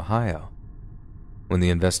Akron, Ohio. When the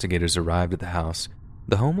investigators arrived at the house,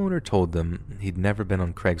 the homeowner told them he'd never been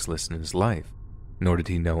on Craigslist in his life, nor did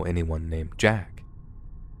he know anyone named Jack.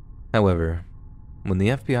 However, when the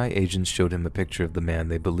FBI agents showed him a picture of the man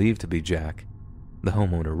they believed to be Jack, the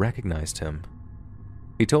homeowner recognized him.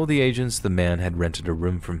 He told the agents the man had rented a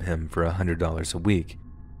room from him for $100 a week,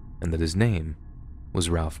 and that his name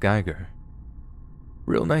was Ralph Geiger.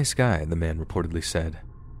 Real nice guy, the man reportedly said.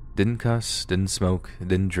 Didn't cuss, didn't smoke,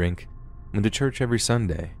 didn't drink, went to church every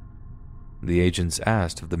Sunday. The agents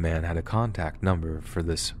asked if the man had a contact number for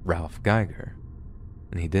this Ralph Geiger,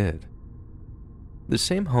 and he did. The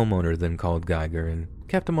same homeowner then called Geiger and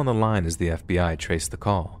kept him on the line as the FBI traced the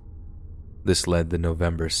call. This led the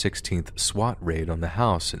November 16th SWAT raid on the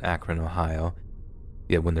house in Akron, Ohio,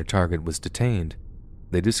 yet when their target was detained,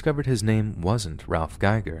 they discovered his name wasn't Ralph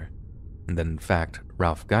Geiger, and that in fact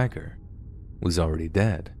Ralph Geiger was already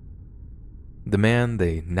dead. The man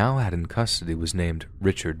they now had in custody was named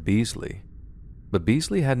Richard Beasley, but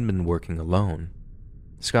Beasley hadn't been working alone.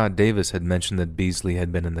 Scott Davis had mentioned that Beasley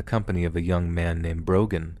had been in the company of a young man named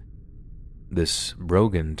Brogan. This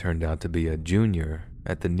Brogan turned out to be a junior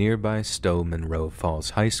at the nearby Stowe Monroe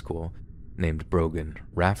Falls High School named Brogan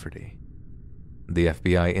Rafferty. The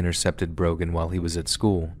FBI intercepted Brogan while he was at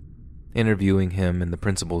school, interviewing him in the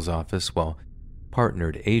principal's office while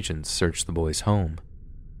partnered agents searched the boy's home.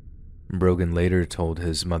 Brogan later told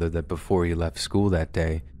his mother that before he left school that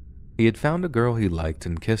day, he had found a girl he liked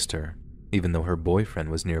and kissed her, even though her boyfriend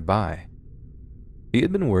was nearby. He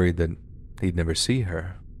had been worried that he'd never see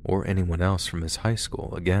her or anyone else from his high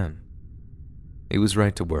school again. He was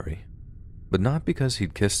right to worry, but not because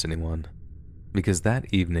he'd kissed anyone, because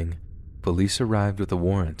that evening, police arrived with a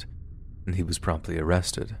warrant, and he was promptly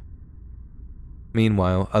arrested.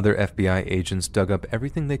 Meanwhile, other FBI agents dug up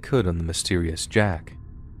everything they could on the mysterious Jack.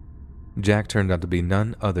 Jack turned out to be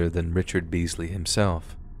none other than Richard Beasley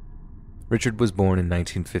himself. Richard was born in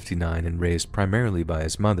 1959 and raised primarily by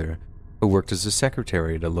his mother, who worked as a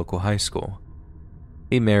secretary at a local high school.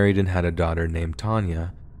 He married and had a daughter named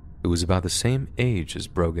Tanya, who was about the same age as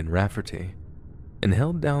Brogan Rafferty, and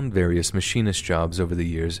held down various machinist jobs over the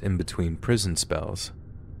years in between prison spells.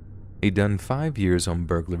 He'd done 5 years on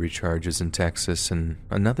burglary charges in Texas and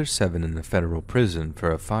another 7 in a federal prison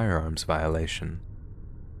for a firearms violation.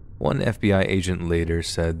 One FBI agent later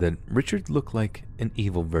said that Richard looked like an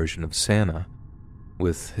evil version of Santa,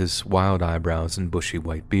 with his wild eyebrows and bushy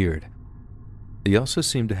white beard. He also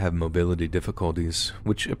seemed to have mobility difficulties,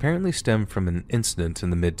 which apparently stemmed from an incident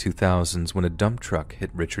in the mid-2000s when a dump truck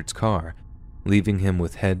hit Richard's car, leaving him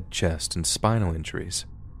with head, chest, and spinal injuries.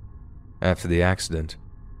 After the accident,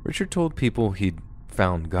 Richard told people he'd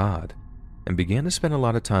found God and began to spend a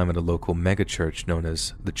lot of time at a local megachurch known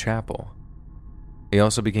as the Chapel. He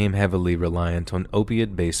also became heavily reliant on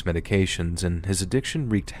opiate-based medications, and his addiction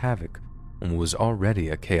wreaked havoc on what was already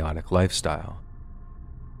a chaotic lifestyle.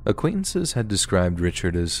 Acquaintances had described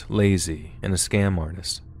Richard as lazy and a scam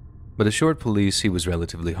artist, but assured police he was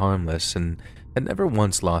relatively harmless and had never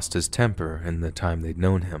once lost his temper in the time they'd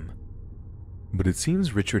known him. But it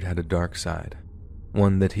seems Richard had a dark side,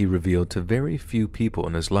 one that he revealed to very few people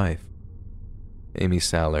in his life. Amy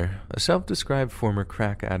Saller, a self-described former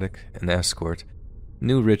crack addict and escort,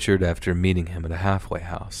 knew Richard after meeting him at a halfway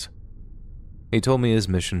house. He told me his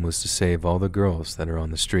mission was to save all the girls that are on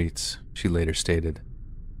the streets, she later stated.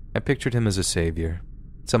 I pictured him as a savior,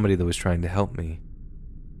 somebody that was trying to help me,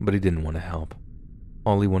 but he didn't want to help.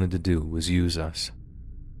 All he wanted to do was use us.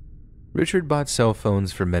 Richard bought cell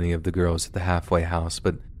phones for many of the girls at the halfway house,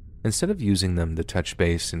 but instead of using them to touch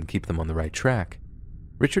base and keep them on the right track,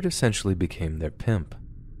 Richard essentially became their pimp.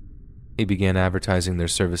 He began advertising their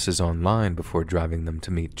services online before driving them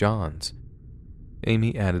to meet John's.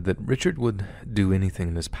 Amy added that Richard would do anything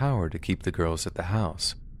in his power to keep the girls at the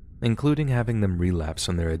house, including having them relapse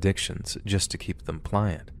on their addictions just to keep them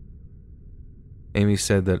pliant. Amy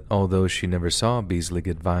said that although she never saw Beasley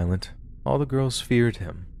get violent, all the girls feared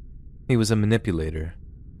him. He was a manipulator,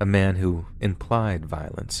 a man who implied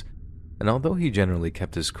violence, and although he generally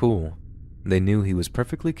kept his cool, they knew he was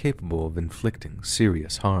perfectly capable of inflicting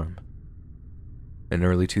serious harm. In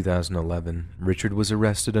early 2011, Richard was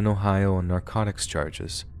arrested in Ohio on narcotics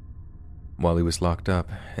charges. While he was locked up,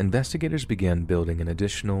 investigators began building an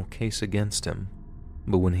additional case against him,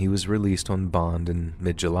 but when he was released on bond in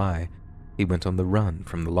mid-July, he went on the run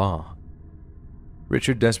from the law.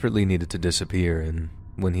 Richard desperately needed to disappear, and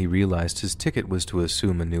when he realized his ticket was to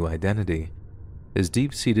assume a new identity, his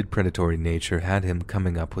deep-seated predatory nature had him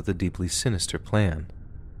coming up with a deeply sinister plan.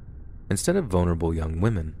 Instead of vulnerable young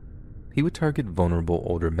women, he would target vulnerable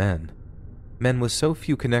older men with so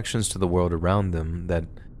few connections to the world around them that,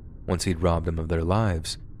 once he'd robbed them of their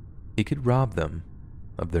lives, he could rob them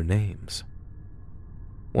of their names.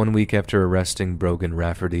 1 week after arresting Brogan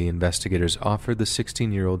Rafferty, investigators offered the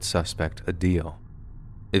 16-year-old suspect a deal.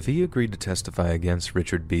 If he agreed to testify against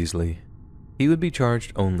Richard Beasley, he would be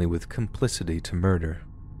charged only with complicity to murder.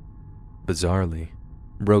 Bizarrely,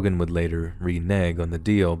 Brogan would later renege on the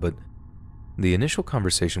deal, but the initial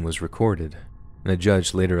conversation was recorded, and a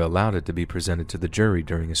judge later allowed it to be presented to the jury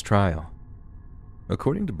during his trial.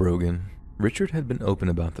 According to Brogan, Richard had been open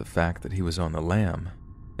about the fact that he was on the lam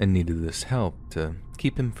and needed this help to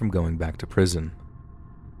keep him from going back to prison,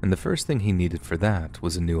 and the first thing he needed for that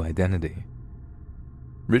was a new identity.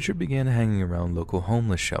 Richard began hanging around local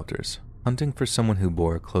homeless shelters, hunting for someone who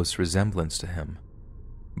bore a close resemblance to him.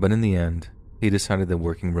 But in the end, he decided that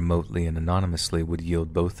working remotely and anonymously would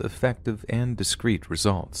yield both effective and discreet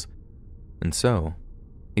results, and so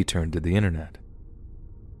he turned to the internet.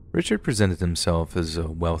 Richard presented himself as a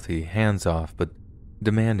wealthy, hands-off but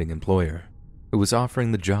demanding employer who was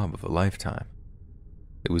offering the job of a lifetime.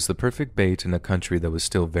 It was the perfect bait in a country that was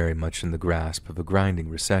still very much in the grasp of a grinding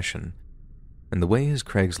recession, and the way his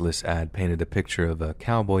Craigslist ad painted a picture of a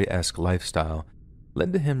cowboy-esque lifestyle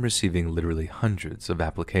led to him receiving literally hundreds of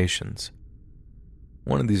applications.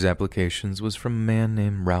 One of these applications was from a man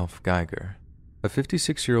named Ralph Geiger, a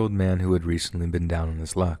 56-year-old man who had recently been down on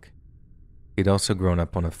his luck. He'd also grown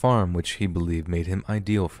up on a farm which he believed made him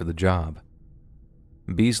ideal for the job.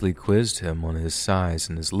 Beasley quizzed him on his size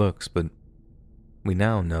and his looks, but we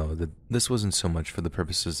now know that this wasn't so much for the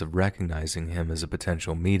purposes of recognizing him as a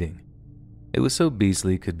potential meeting. It was so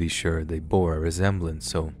Beasley could be sure they bore a resemblance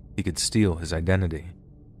so he could steal his identity.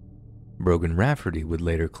 Brogan Rafferty would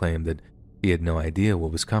later claim that he had no idea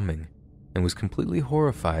what was coming and was completely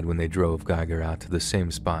horrified when they drove Geiger out to the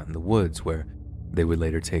same spot in the woods where they would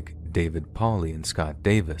later take David Pauly and Scott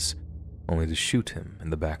Davis, only to shoot him in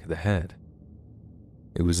the back of the head.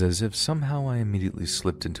 It was as if somehow I immediately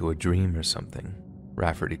slipped into a dream or something,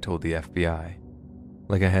 Rafferty told the FBI,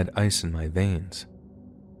 like I had ice in my veins.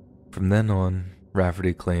 From then on,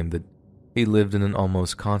 Rafferty claimed that he lived in an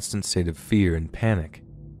almost constant state of fear and panic,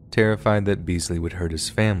 terrified that Beasley would hurt his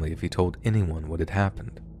family if he told anyone what had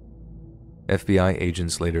happened. FBI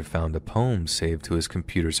agents later found a poem saved to his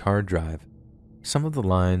computer's hard drive. Some of the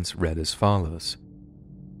lines read as follows: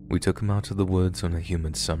 "We took him out to the woods on a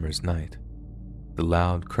humid summer's night. The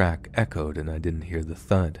loud crack echoed and I didn't hear the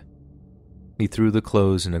thud. He threw the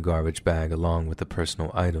clothes in a garbage bag along with the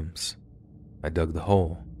personal items. I dug the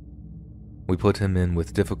hole. We put him in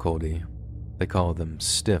with difficulty. They call them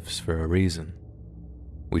stiffs for a reason.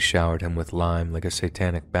 We showered him with lime like a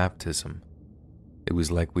satanic baptism. It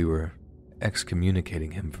was like we were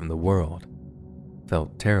excommunicating him from the world.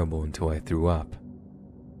 Felt terrible until I threw up.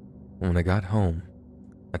 When I got home,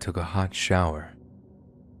 I took a hot shower,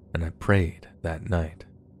 and I prayed that night."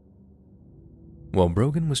 While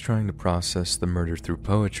Brogan was trying to process the murder through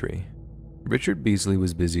poetry, Richard Beasley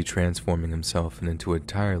was busy transforming himself into an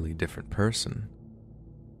entirely different person.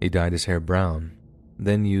 He dyed his hair brown,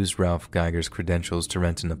 then used Ralph Geiger's credentials to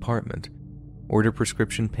rent an apartment, order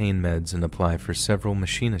prescription pain meds, and apply for several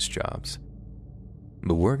machinist jobs.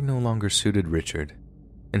 But work no longer suited Richard,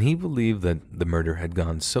 and he believed that the murder had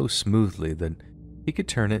gone so smoothly that he could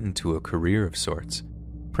turn it into a career of sorts,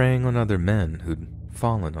 preying on other men who'd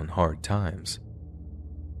fallen on hard times.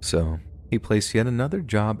 So, he placed yet another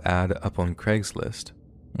job ad up on Craigslist,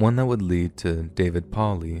 one that would lead to David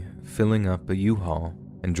Pauly filling up a U-Haul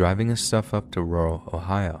and driving his stuff up to rural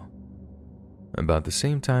Ohio. About the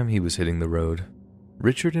same time he was hitting the road,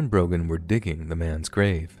 Richard and Brogan were digging the man's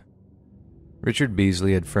grave. Richard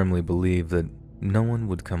Beasley had firmly believed that no one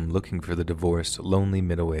would come looking for the divorced, lonely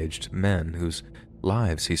middle-aged men whose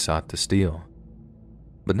lives he sought to steal.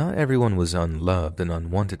 But not everyone was unloved and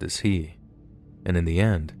unwanted as he, and in the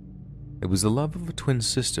end, it was the love of a twin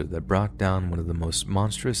sister that brought down one of the most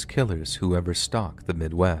monstrous killers who ever stalked the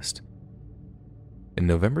Midwest. In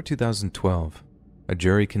November 2012, a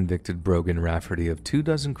jury convicted Brogan Rafferty of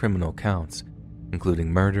 24 criminal counts,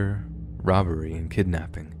 including murder, robbery, and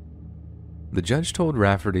kidnapping. The judge told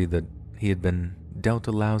Rafferty that he had been dealt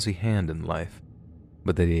a lousy hand in life,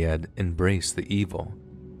 but that he had embraced the evil,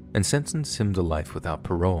 and sentenced him to life without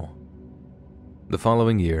parole. The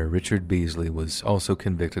following year, Richard Beasley was also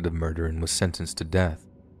convicted of murder and was sentenced to death.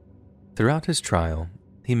 Throughout his trial,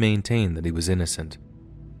 he maintained that he was innocent,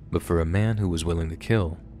 but for a man who was willing to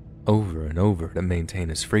kill over and over to maintain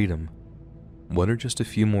his freedom, what are just a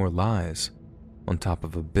few more lies on top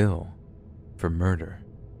of a bill for murder?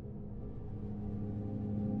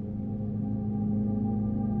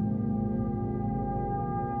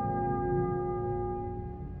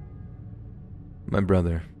 My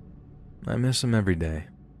brother. I miss him every day.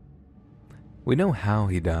 We know how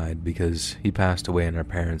he died because he passed away in our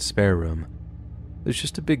parents' spare room. There's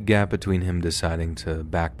just a big gap between him deciding to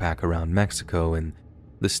backpack around Mexico and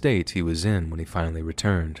the state he was in when he finally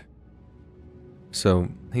returned. So,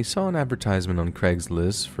 he saw an advertisement on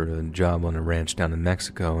Craigslist for a job on a ranch down in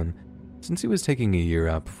Mexico, and since he was taking a year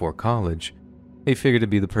out before college, He figured it'd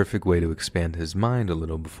be the perfect way to expand his mind a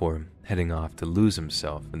little before heading off to lose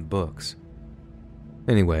himself in books.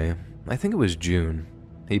 Anyway, I think it was June.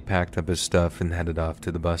 He packed up his stuff and headed off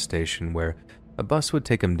to the bus station where a bus would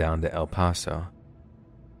take him down to El Paso.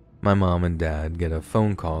 My mom and dad get a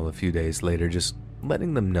phone call a few days later just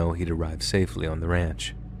letting them know he'd arrived safely on the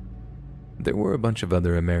ranch. There were a bunch of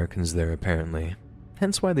other Americans there apparently,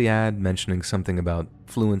 hence why the ad mentioning something about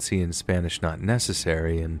fluency in Spanish not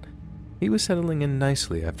necessary, and he was settling in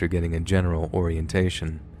nicely after getting a general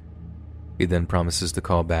orientation. He then promises to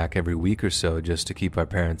call back every week or so just to keep our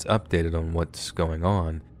parents updated on what's going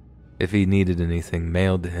on, if he needed anything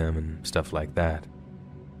mailed to him and stuff like that.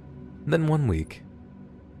 Then one week,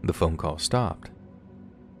 the phone call stopped.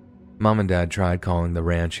 Mom and Dad tried calling the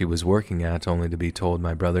ranch he was working at only to be told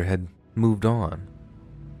my brother had moved on.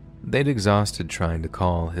 They'd exhausted trying to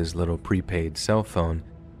call his little prepaid cell phone.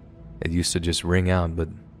 It used to just ring out, but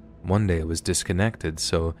one day it was disconnected,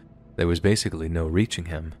 so there was basically no reaching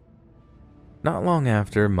him. Not long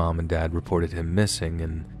after, Mom and Dad reported him missing,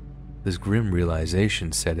 and this grim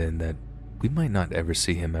realization set in that we might not ever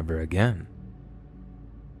see him ever again.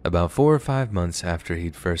 About 4 or 5 months after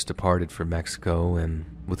he'd first departed for Mexico, and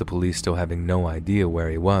with the police still having no idea where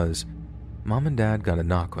he was, Mom and Dad got a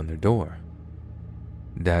knock on their door.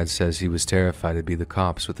 Dad says he was terrified to be the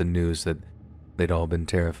cops with the news that they'd all been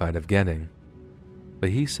terrified of getting. But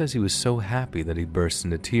he says he was so happy that he burst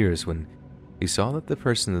into tears when he saw that the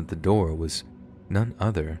person at the door was none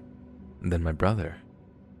other than my brother.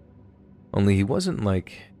 Only he wasn't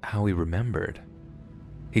like how he remembered.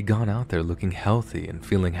 He'd gone out there looking healthy and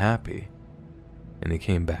feeling happy, and he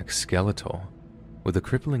came back skeletal with a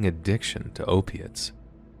crippling addiction to opiates.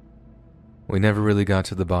 We never really got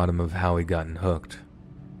to the bottom of how he'd gotten hooked.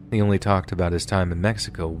 He only talked about his time in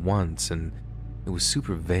Mexico once, and it was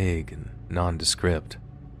super vague and nondescript.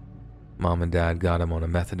 Mom and Dad got him on a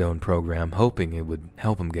methadone program hoping it would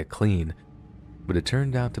help him get clean, but it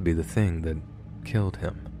turned out to be the thing that killed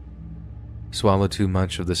him. Swallowed too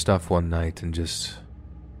much of the stuff one night and just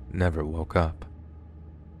never woke up.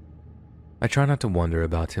 I try not to wonder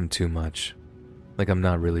about him too much, like I'm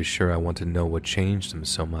not really sure I want to know what changed him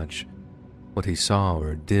so much, what he saw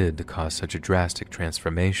or did to cause such a drastic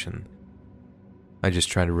transformation. I just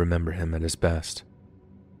try to remember him at his best,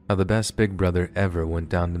 how the best big brother ever went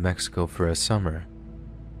down to Mexico for a summer,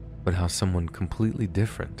 but how someone completely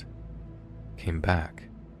different came back.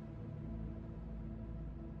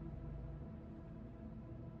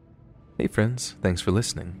 Hey friends, thanks for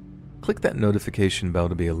listening. Click that notification bell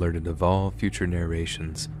to be alerted of all future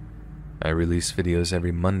narrations. I release videos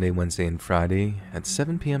every Monday, Wednesday, and Friday at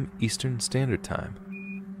 7 p.m. Eastern Standard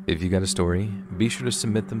Time. If you got a story, be sure to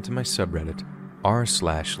submit them to my subreddit,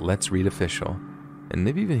 r/Let'sReadOfficial, and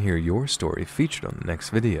maybe even hear your story featured on the next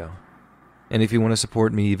video. And if you want to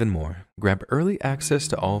support me even more, grab early access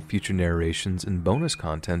to all future narrations and bonus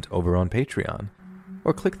content over on Patreon,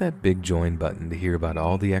 or click that big join button to hear about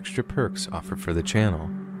all the extra perks offered for the channel.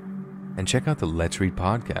 And check out the Let's Read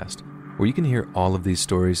podcast, where you can hear all of these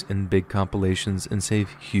stories in big compilations and save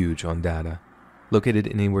huge on data, located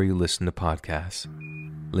anywhere you listen to podcasts.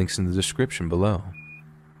 Links in the description below.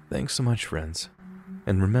 Thanks so much, friends.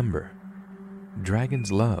 And remember,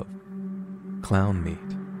 dragons love clown meat.